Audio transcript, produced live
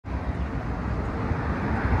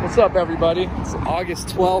What's up, everybody? It's August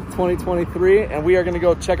 12th, 2023, and we are going to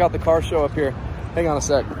go check out the car show up here. Hang on a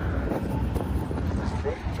sec.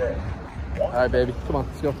 All right, baby. Come on,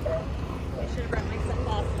 let's go. I should have brought my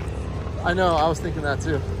sunglasses. I know, I was thinking that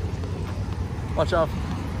too. Watch out.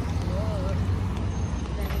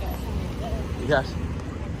 Yeah,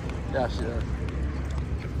 yeah, she does.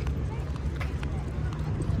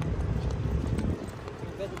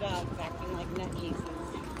 Good dog acting like nutcases.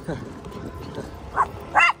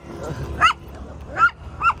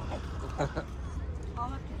 I'll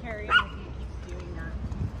have to carry him if he keeps doing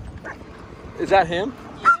that. Is that him?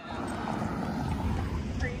 Yeah.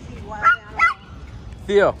 Crazy wild animal.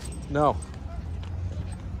 Theo, no.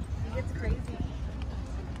 He gets crazy.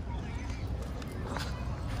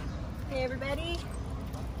 Hey, everybody.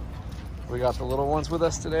 We got the little ones with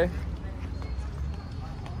us today.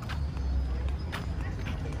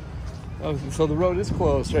 Oh, so the road is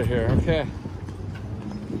closed right here. Okay.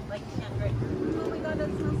 Like Kendrick. Oh my god, that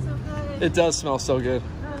smells so good. It does smell so good.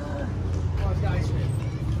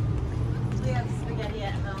 We have spaghetti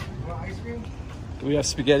at home. Do we have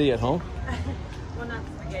spaghetti at home? Well, not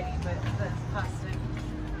spaghetti, but the pasta.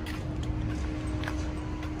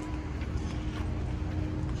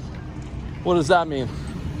 What does that mean?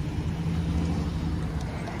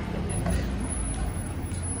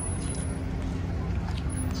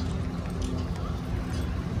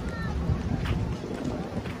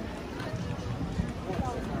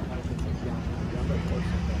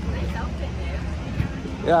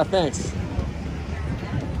 Yeah, thanks.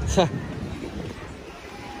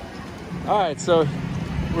 All right, so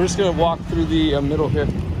we're just gonna walk through the middle here.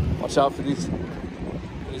 Watch out for these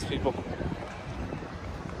people.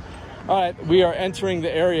 All right, we are entering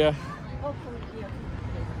the area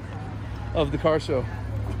of the car show.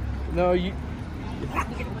 No, you're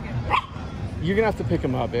gonna have to pick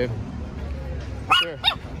him up, babe. Here,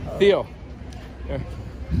 Theo. Here.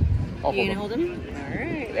 You gonna hold him? All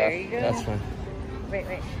right, there you go. That's fine. Wait,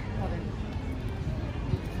 hold on.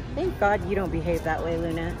 Thank God you don't behave that way,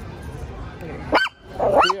 Luna.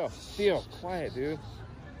 Theo, quiet, dude.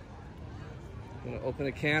 I'm gonna open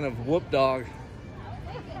a can of Whoop Dog.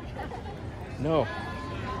 No.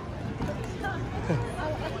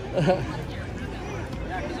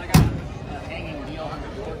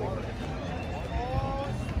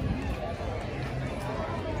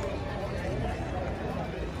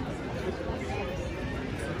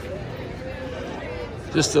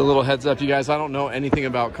 Just a little heads up, you guys, I don't know anything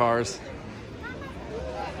about cars.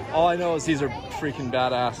 All I know is these are freaking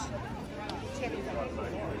badass.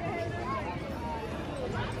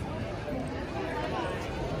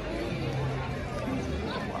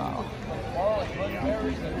 Wow.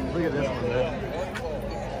 Look at this one, man.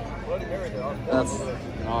 That's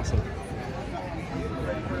awesome.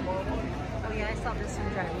 Oh yeah, I saw this one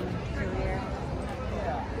driving earlier.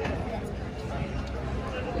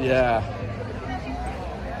 Yeah.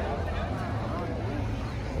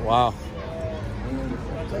 Wow.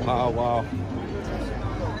 Wow.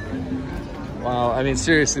 Wow, I mean,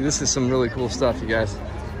 seriously, this is some really cool stuff, you guys.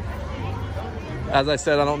 As I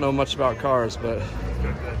said, I don't know much about cars, but...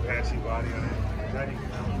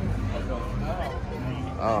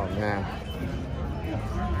 Oh, man.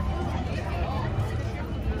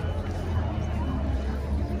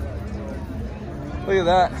 Look at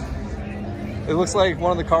that. It looks like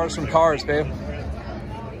one of the cars from Cars, babe.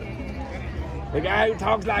 The guy who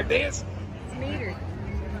talks like this. It's Mater.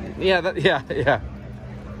 Yeah, yeah.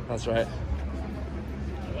 That's right.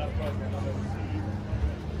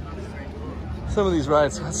 Some of these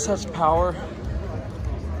rides got such power.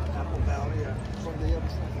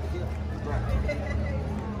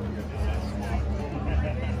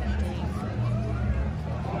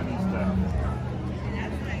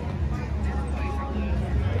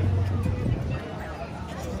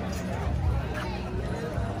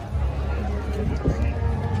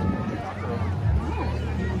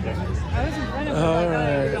 All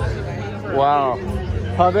right. Wow.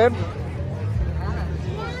 Huh, babe?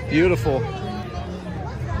 Beautiful.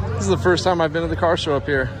 This is the first time I've been to the car show up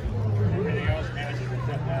here.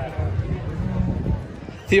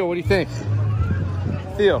 Theo, what do you think?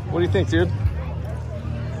 Theo, what do you think, dude?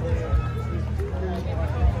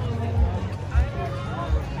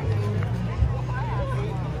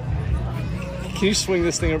 Can you swing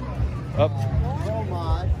this thing up?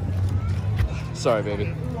 Sorry,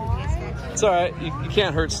 baby. It's all right. You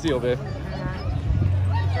can't hurt steel, babe.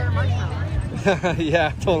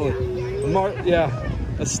 Yeah, totally. Yeah,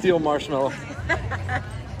 a steel marshmallow.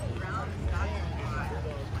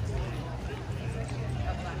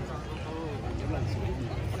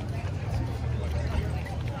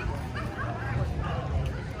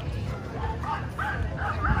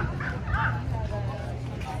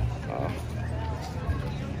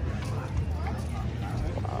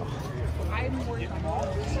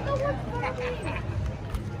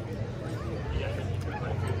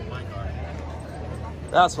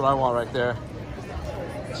 That's what I want right there.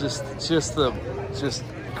 Just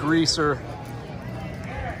greaser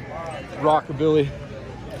rockabilly.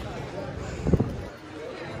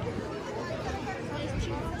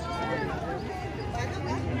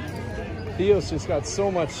 Theo's just got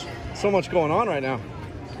so much going on right now.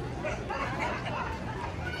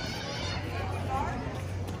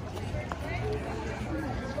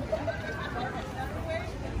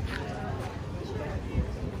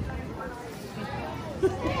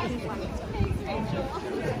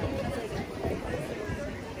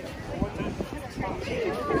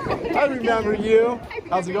 I remember you.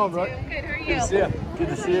 How's it going, bro? Good, how are you? Good to see you. Good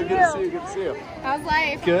to see you. Good to see you. Good to see you. How's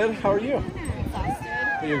life? Good. How are you? Exhausted.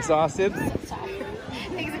 Are you exhausted? So tired.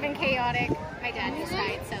 Things have been chaotic. My dad just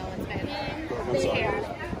died, so it's been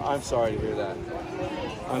chaotic. I'm sorry to hear that.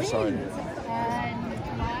 I'm sorry to hear that.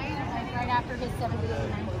 And mine, like right after his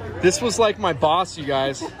 79th. This was like my boss, you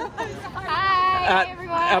guys. Hi,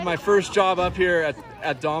 everyone. At my first job up here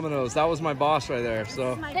at Domino's. That was my boss right there.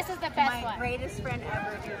 So This is the best My one. greatest friend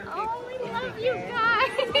ever. Oh, we love you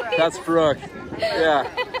guys. that's Brooke. Yeah.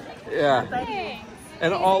 Yeah. Thanks.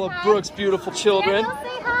 And all of Brooke's beautiful children. Andrew,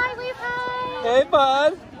 say hi, wave hi. Hey,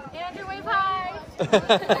 bud. Andrew, wave hi.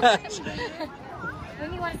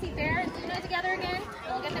 When you want to see bears together again,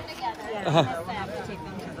 we'll get them together.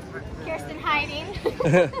 Kirsten hiding.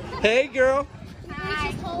 Hey, girl.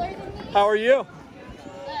 She's taller than me. How are you?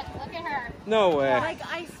 Look at her. No way. Like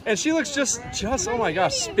I And she looks just oh my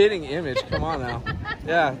gosh, spitting image. Come on now.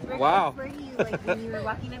 Yeah. Wow. swear to you, like when you were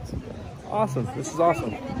walking up to me. Awesome. This is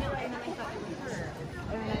awesome. And then I thought it was her.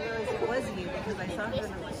 And then I realized it was you because I saw her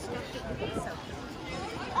and I was so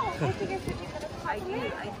Oh, I figured you could have I do.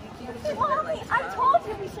 I do. Mommy, I told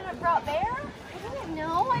you we should have brought Bear. I didn't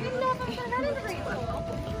know. I didn't know if I was going to run into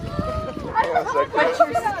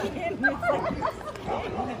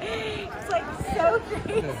It's like so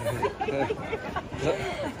crazy.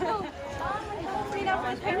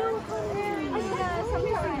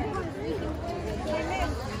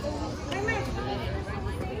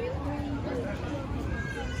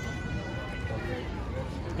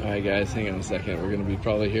 All right, guys, hang on a second. We're gonna be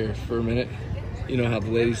probably here for a minute. You know how the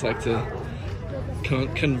ladies like to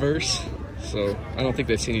converse, so I don't think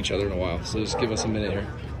they've seen each other in a while. So just give us a minute here.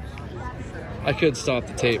 I could stop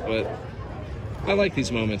the tape, but I like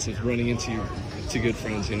these moments of running into good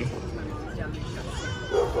friends, you know.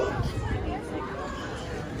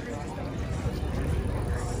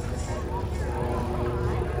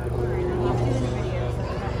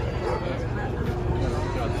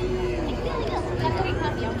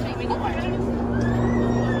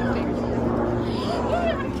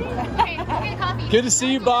 Good to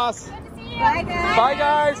see you, boss. Bye, guys. Bye,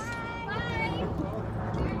 guys.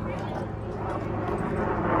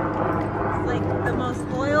 It's like the most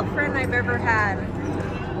loyal friend I've ever had.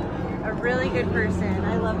 A really good person.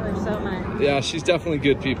 I love her so much. Yeah, she's definitely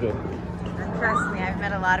good people. And trust me, I've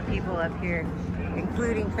met a lot of people up here,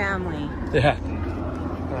 including family. Yeah.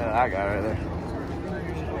 That guy right there.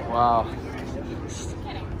 Wow.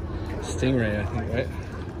 Stingray, I think, right?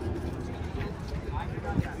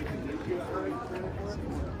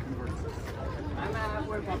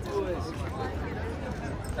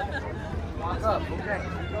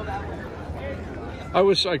 I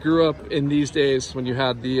wish I grew up in these days when you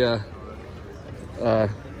had the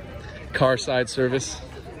car side service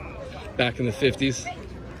back in the 50s.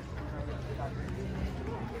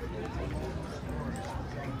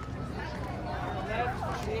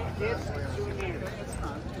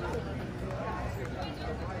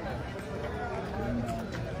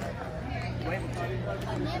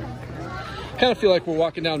 Kind of feel like we're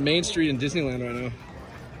walking down Main Street in Disneyland right now.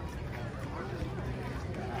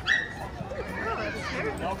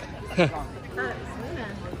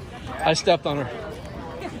 I stepped on her.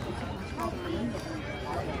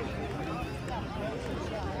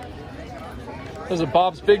 There's a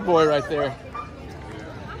Bob's Big Boy right there.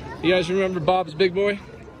 You guys remember Bob's Big Boy?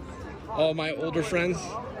 All my older friends.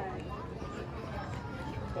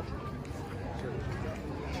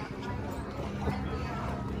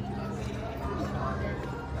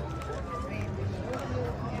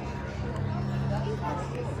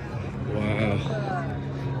 Wow.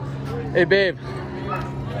 Hey, babe.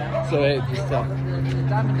 So, hey, just The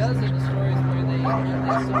Diamond Dozen stories where they sold it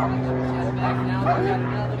back now they got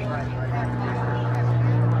another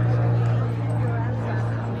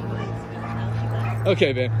one.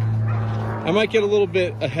 okay, babe. I might get a little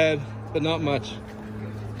bit ahead, but not much.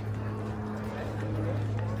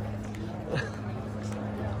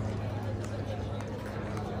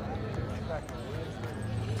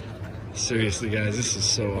 Seriously, guys, this is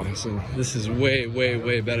so awesome. This is way, way,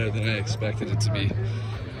 way better than I expected it to be.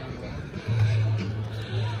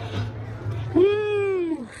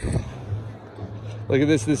 Woo! Look at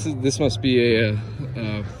this. This must be a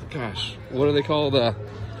gosh, what are they called? What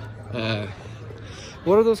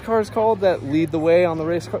are those cars called that lead the way on the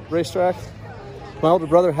racetrack? My older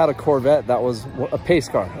brother had a Corvette that was a pace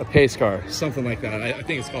car, something like that. I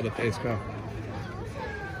think it's called a pace car.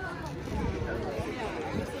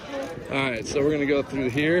 All right, so we're gonna go through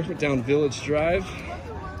here, down Village Drive.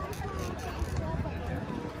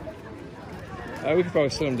 We could probably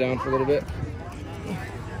sit him down for a little bit.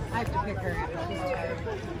 I have to pick her up.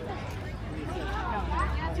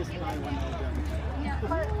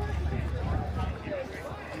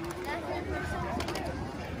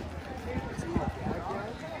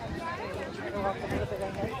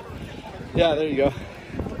 Yeah, there you go.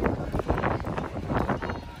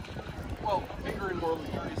 Well, bigger and more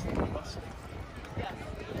luxurious than us.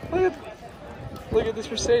 Look at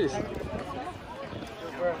this Mercedes. Look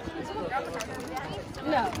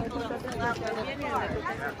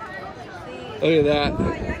at that.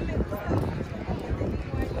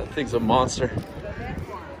 That thing's a monster.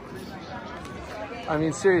 I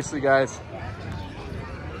mean, seriously, guys.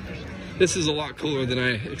 This is a lot cooler than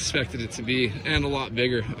I expected it to be, and a lot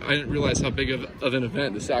bigger. I didn't realize how big of an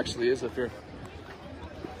event this actually is up here.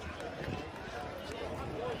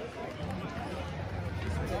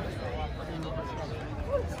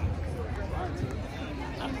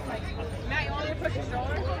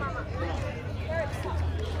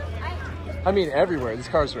 I mean, everywhere. These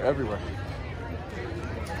cars are everywhere.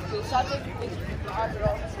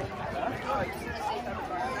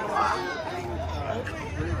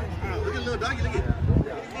 Look at little doggy, look at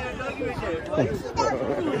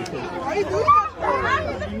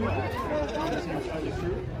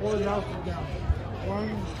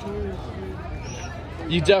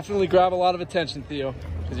You definitely grab a lot of attention, Theo,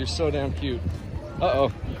 because you're so damn cute.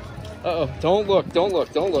 Uh-oh. Uh-oh. Don't look. Don't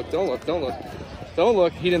look. Don't look. Don't look. Don't look. Don't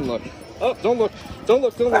look. He didn't look. Oh, don't look. Don't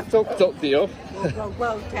look. Don't look. Don't, Theo.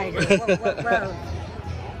 Whoa, Tiger. Whoa.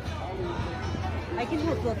 I can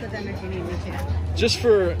hold both of them if you need me to. Just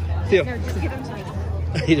for Theo. No, just give them to me.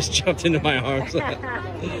 He just jumped into my arms.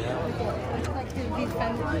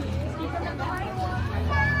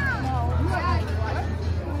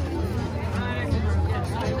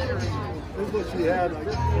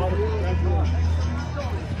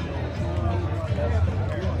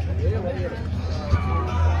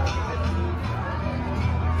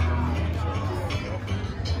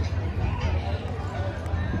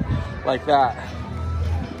 Like that.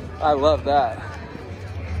 I love that.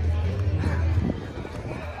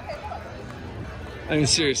 I mean,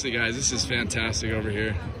 seriously, guys, this is fantastic over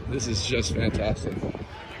here. This is just fantastic.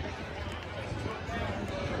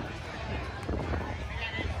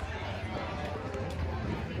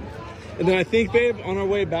 And then I think, babe, on our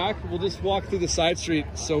way back, we'll just walk through the side street.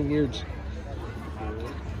 So weird.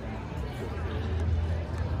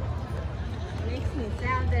 Makes me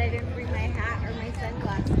sad that I didn't bring my hat or my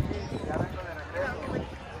sunglasses.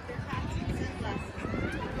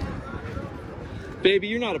 Baby,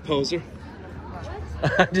 you're not a poser.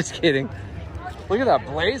 I'm just kidding. Look at that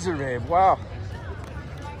blazer, babe. Wow.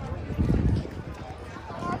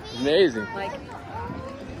 Amazing.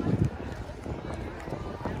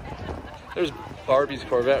 There's Barbie's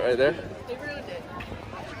Corvette right there.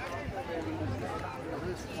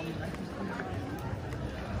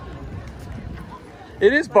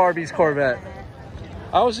 It is Barbie's Corvette.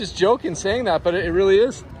 I was just joking saying that, but it really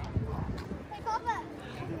is.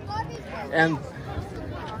 And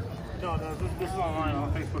no, this is online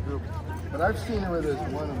on the Facebook group. But I've seen it where there's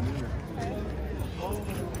one of me.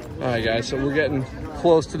 all right, guys, so we're getting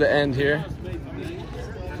close to the end here.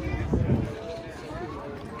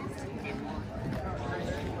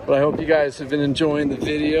 But I hope you guys have been enjoying the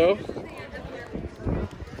video.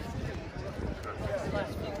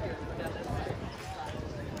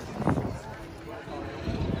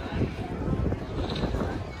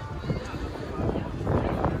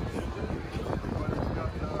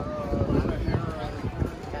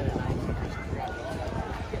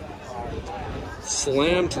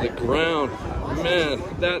 Slam to the ground. Man,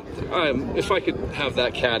 that if I could have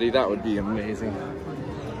that caddy, that would be amazing.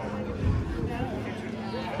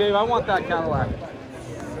 Babe, I want that Cadillac.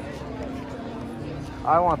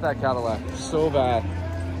 I want that Cadillac so bad.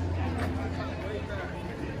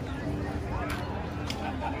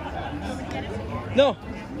 No.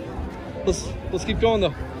 Let's keep going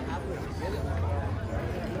though.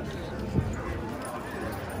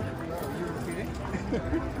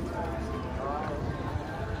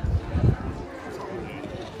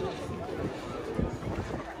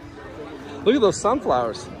 Look at those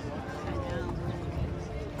sunflowers.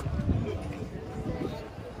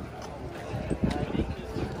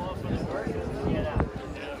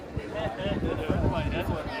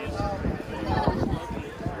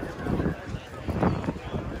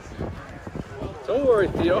 Don't worry,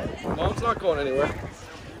 Theo. Mom's not going anywhere.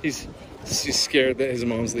 He's scared that his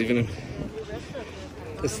mom's leaving him.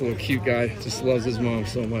 This little cute guy just loves his mom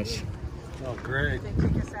so much. Oh, great. They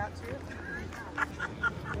take us out too.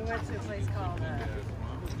 We went to a place called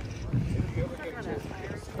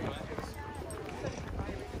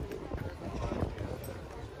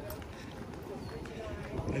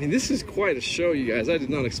I mean, this is quite a show, you guys. I did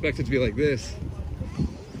not expect it to be like this.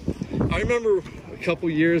 I remember a couple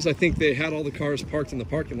years, I think they had all the cars parked in the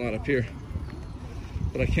parking lot up here,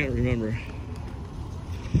 but I can't remember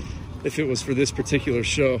if it was for this particular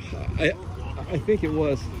show. I think it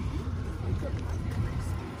was.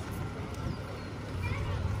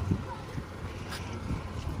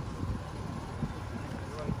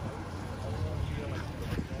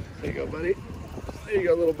 There you go, buddy. There you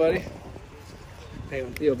go, little buddy. Hang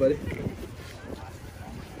on, Theo, buddy.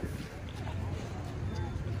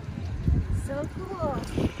 so cool.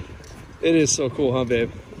 It is so cool, huh,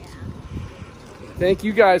 babe? Thank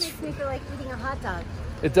you guys. It makes me feel like eating a hot dog.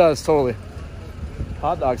 It does, totally.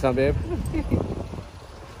 Hot dogs, huh, babe?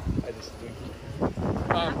 I just do.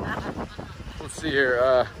 Let's see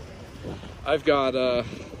here. I've got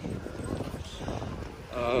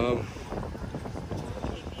oh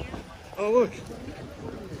look,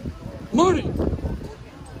 Marty.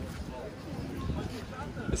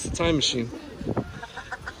 It's the time machine.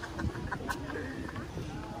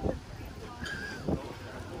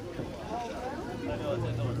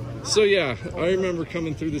 So yeah, I remember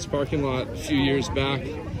coming through this parking lot a few years back,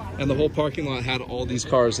 and the whole parking lot had all these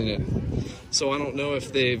cars in it. So I don't know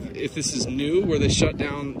if this is new, where they shut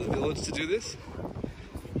down the village to do this.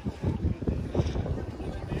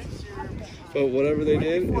 But whatever they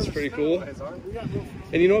did, it's pretty cool.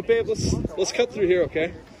 And you know what, babe? Let's cut through here,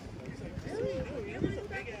 okay?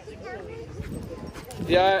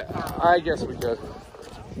 Yeah, I guess we could.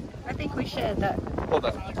 I think we should. Hold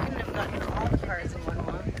on. You couldn't have gotten all the cars in one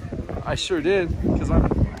month. I sure did, because I'm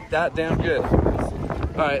that damn good.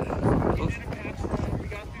 All right.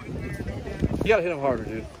 You gotta hit him harder,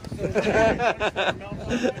 dude.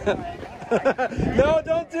 No,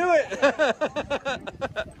 don't do it.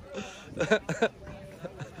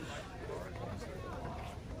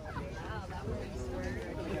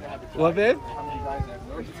 What, babe?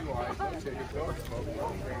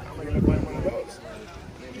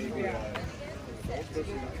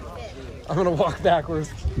 I'm gonna walk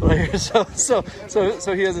backwards right here, so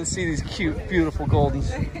he doesn't see these cute, beautiful goldens.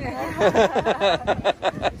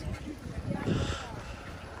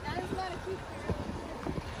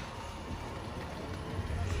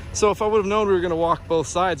 So if I would have known we were gonna walk both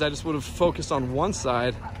sides, I just would have focused on one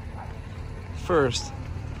side first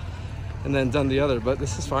and then done the other, but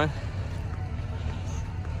this is fine.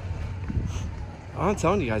 I'm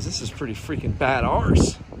telling you guys, this is pretty freaking bad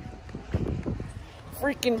arse.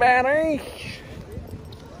 Freaking bad arse.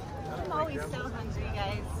 I'm always so hungry,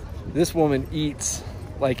 guys. This woman eats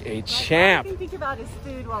like a champ. All I can think about is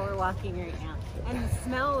food while we're walking right now. And the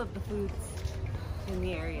smell of the foods in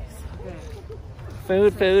the area is so good.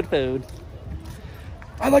 Food.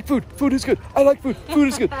 I like food. Food is good. I like food. Food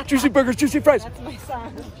is good. Juicy burgers, juicy fries. That's my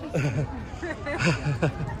song.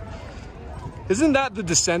 Isn't that the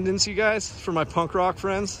Descendants, you guys, for my punk rock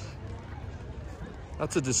friends?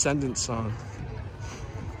 That's a Descendants song.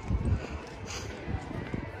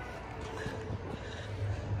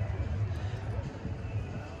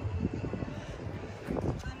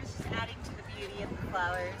 Luna's just adding to the beauty of the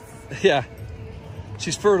flowers. Yeah.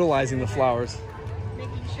 She's fertilizing the flowers.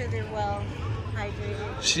 Making sure they're well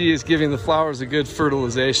hydrated. She is giving the flowers a good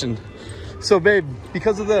fertilization. So, babe,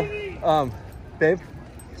 because of the, babe?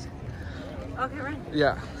 Okay, run.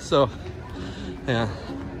 Yeah, so, yeah.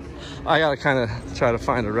 I gotta kind of try to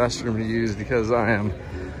find a restroom to use because I am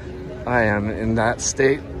in that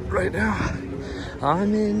state right now.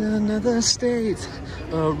 I'm in another state,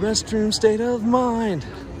 a restroom state of mind.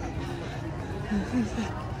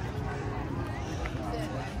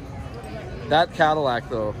 That Cadillac,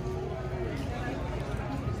 though.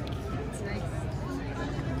 It's nice.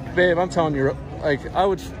 Babe, I'm telling you, like,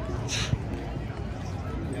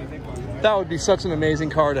 that would be such an amazing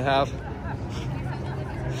car to have.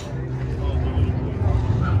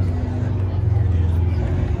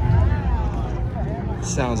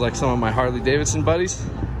 Sounds like some of my Harley Davidson buddies.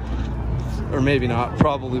 Or maybe not,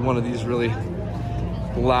 probably one of these really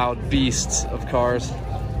loud beasts of cars.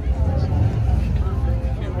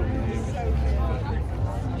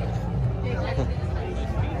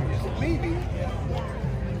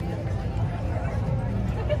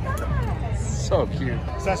 cute.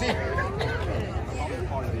 Sassy?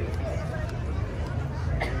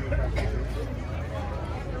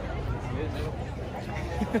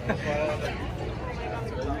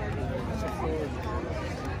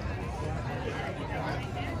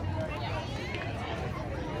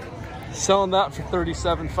 Selling that for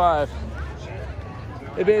 $37.5.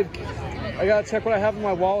 Hey babe, I gotta check what I have in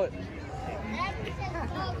my wallet.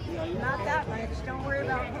 Not that much. Don't worry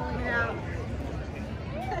about pulling it out.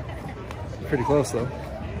 Pretty close though.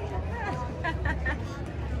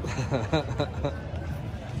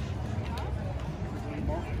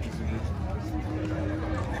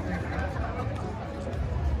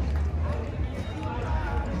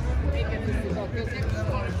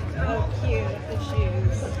 Oh, cute. The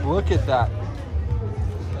shoes. Look at that.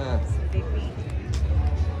 Yeah. Big feet.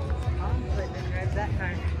 I'm putting it right that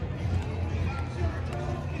time.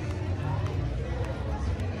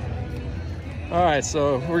 All right,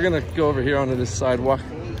 so we're gonna go over here onto this sidewalk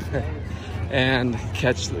and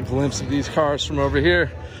catch the glimpse of these cars from over here.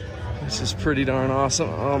 This is pretty darn awesome.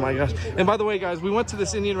 Oh my gosh. And by the way, guys, we went to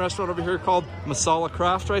this Indian restaurant over here called Masala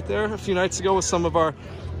Craft right there a few nights ago with some of our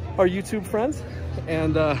YouTube friends.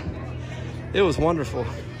 And it was wonderful.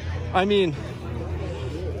 I mean,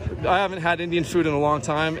 I haven't had Indian food in a long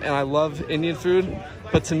time and I love Indian food,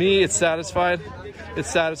 but to me, it satisfied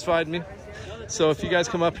me. So if you guys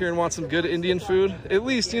come up here and want some good Indian food, at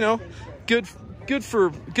least, you know, good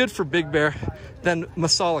for Big Bear, then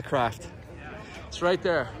Masala Craft. It's right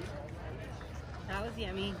there. That was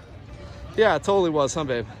yummy. Yeah, it totally was, huh,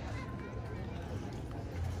 babe?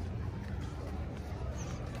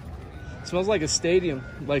 It smells like a stadium,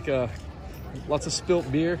 like lots of spilt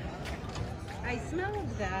beer. I smelled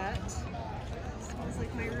that. It smells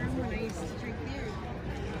like my room when I used to drink beer.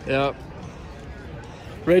 Yep.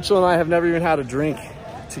 Rachel and I have never even had a drink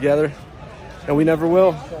together, and we never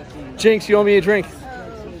will. Jinx, you owe me a drink.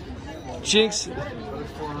 Jinx. All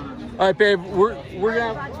right, babe. We're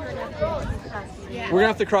gonna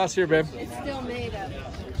have to cross here, babe. It's still made of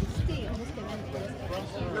steel.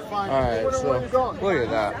 All right. So look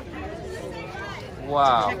at that.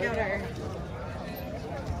 Wow. Check out our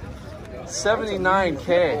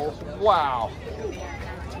 79K. Wow.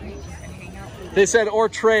 They said or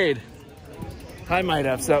trade. I might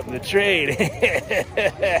have something to trade.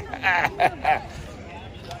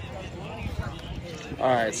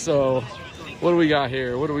 All right, so what do we got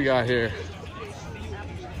here? What do we got here?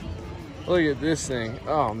 Look at this thing.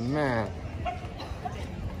 Oh man.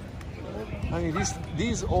 I mean,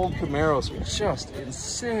 these old Camaros are just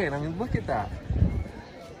insane. I mean, look at that.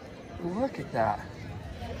 Look at that.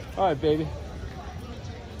 All right, baby.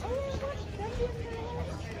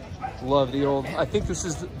 Love the old, I think this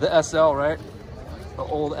is the SL, right? The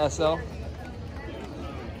old SL.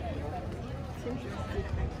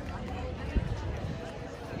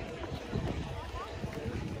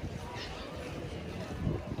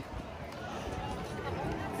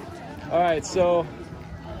 All right, so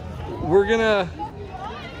we're gonna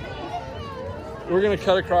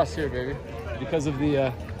cut across here, baby, because of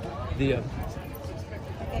the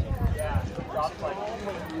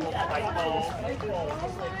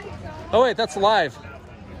Oh wait, that's live. Oh,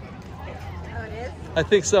 it is? I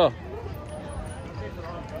think so.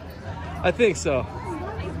 I think so.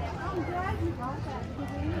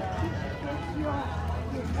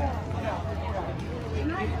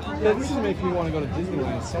 Yeah, this is making me want to go to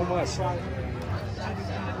Disneyland so much.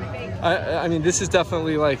 I mean, this is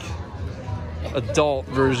definitely like adult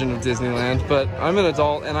version of Disneyland, but I'm an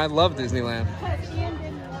adult and I love Disneyland.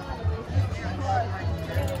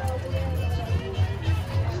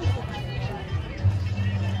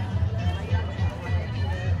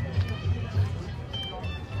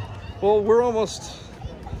 Well,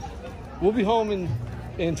 we'll be home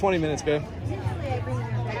in 20 minutes, babe. Usually I bring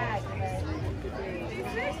my bag, but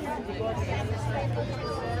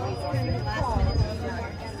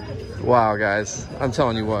Wow, guys, I'm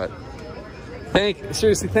telling you what.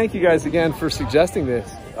 Seriously, thank you guys again for suggesting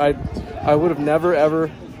this. I would have never ever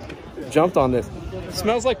jumped on this. It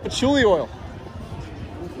smells like patchouli oil.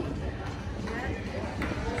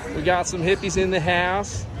 We got some hippies in the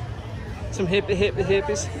house. Some hippies.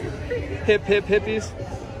 Hip hippies.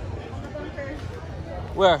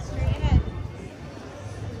 Where?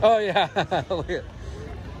 Oh yeah. Look at.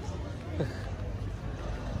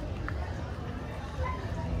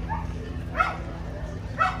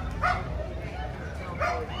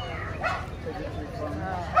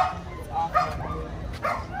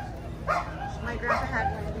 my grandpa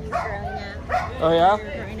had one of these growing up. Oh yeah?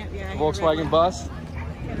 Growing up, yeah. Volkswagen bus.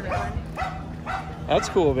 That's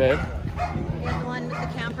cool, babe. And the one with the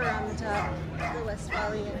camper on the top, the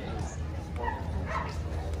Westphalian.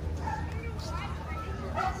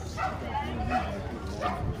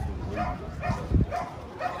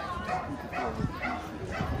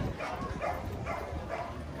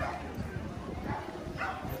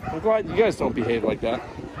 I'm glad you guys don't behave like that.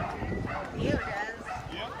 Theo does.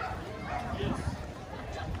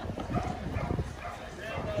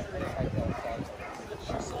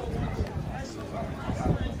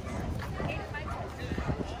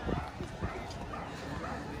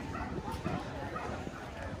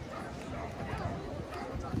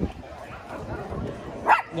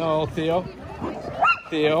 No, Theo.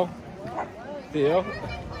 Theo. Theo.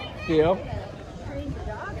 Theo.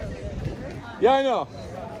 Yeah, I know.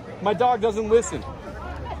 My dog doesn't listen.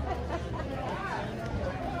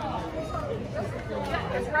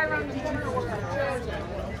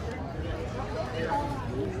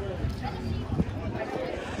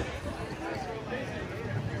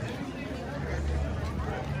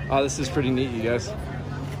 Oh, this is pretty neat, you guys.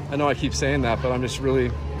 I know I keep saying that, but I'm just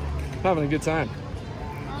really having a good time.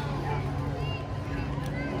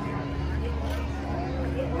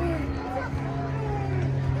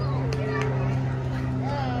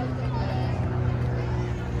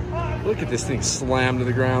 Look at this thing slammed to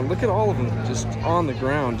the ground. Look at all of them just on the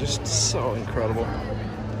ground. Just so incredible.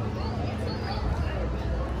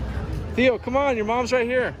 Theo, come on, your mom's right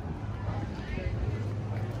here.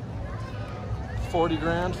 40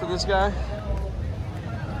 grand for this guy.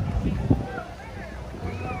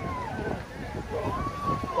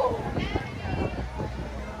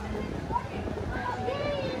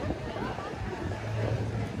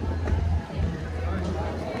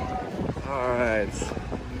 All right.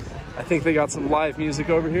 I think they got some live music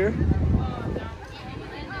over here.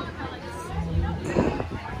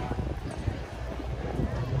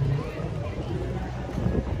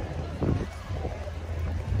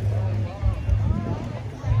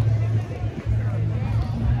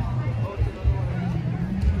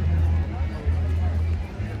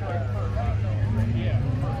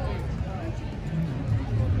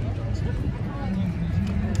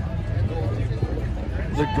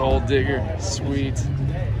 The Gold Digger, sweet.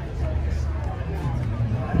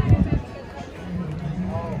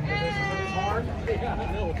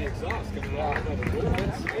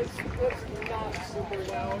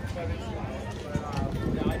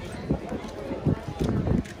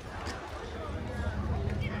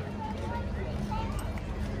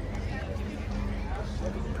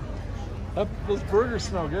 Those burgers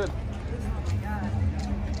smell good.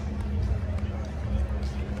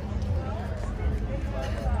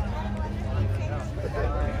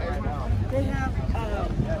 They have,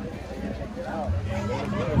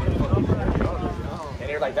 and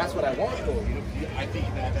they're like, that's what I want for you. I think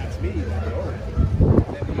that's me.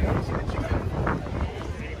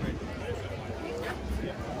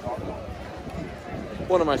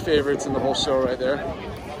 One of my favorites in the whole show right there.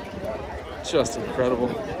 Just incredible.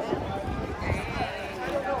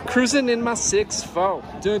 Cruising in my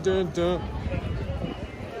 6'4". Dun, dun, dun.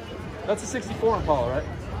 That's a 64 Impala, right?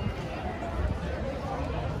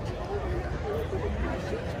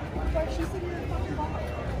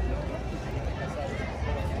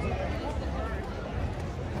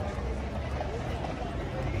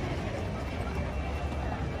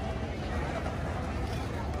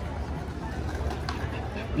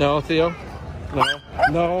 No, Theo. No.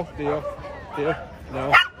 No, Theo. Theo.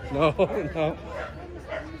 No. No. No.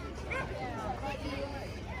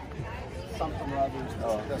 Something or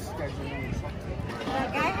others.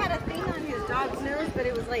 that guy had a thing on his dog's nose, but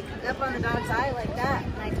it was like up on the dog's eye like that.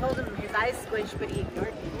 And I told him his eyes squished, but he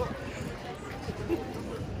ignored me. He's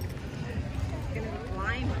gonna be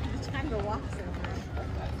blind by the time the walk's over.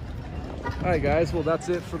 All right, guys. Well, that's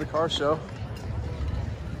it for the car show.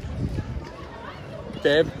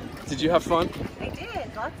 Babe, did you have fun? I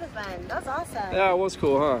did. Lots of fun. That was awesome. Yeah, it was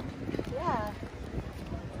cool, huh? Yeah.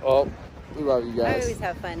 Well, we love you I guys. always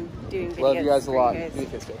have fun doing videos. Love you guys a for lot. you guys. Give me a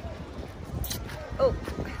kiss, babe. Oh,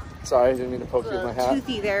 Sorry, I didn't mean to poke you with my hat.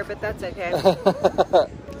 toothy there, but that's okay.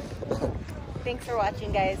 Thanks for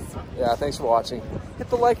watching, guys. Yeah, thanks for watching. Hit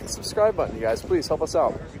the like and subscribe button, you guys. Please help us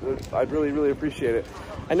out. I'd really, really appreciate it.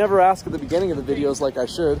 I never ask at the beginning of the videos like I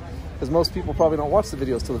should, because most people probably don't watch the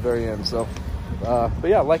videos till the very end. So, but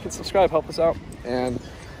yeah, like and subscribe, help us out, and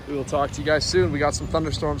we will talk to you guys soon. We got some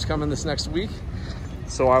thunderstorms coming this next week,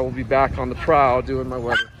 so I will be back on the prowl doing my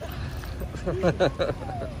weather.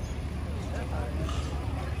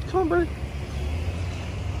 Come on, buddy.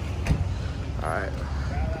 All right.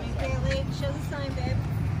 Show the sign, babe.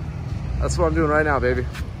 That's what I'm doing right now, baby.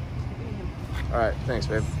 All right, thanks,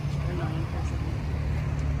 babe.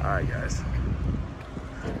 All right, guys.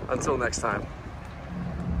 Until next time.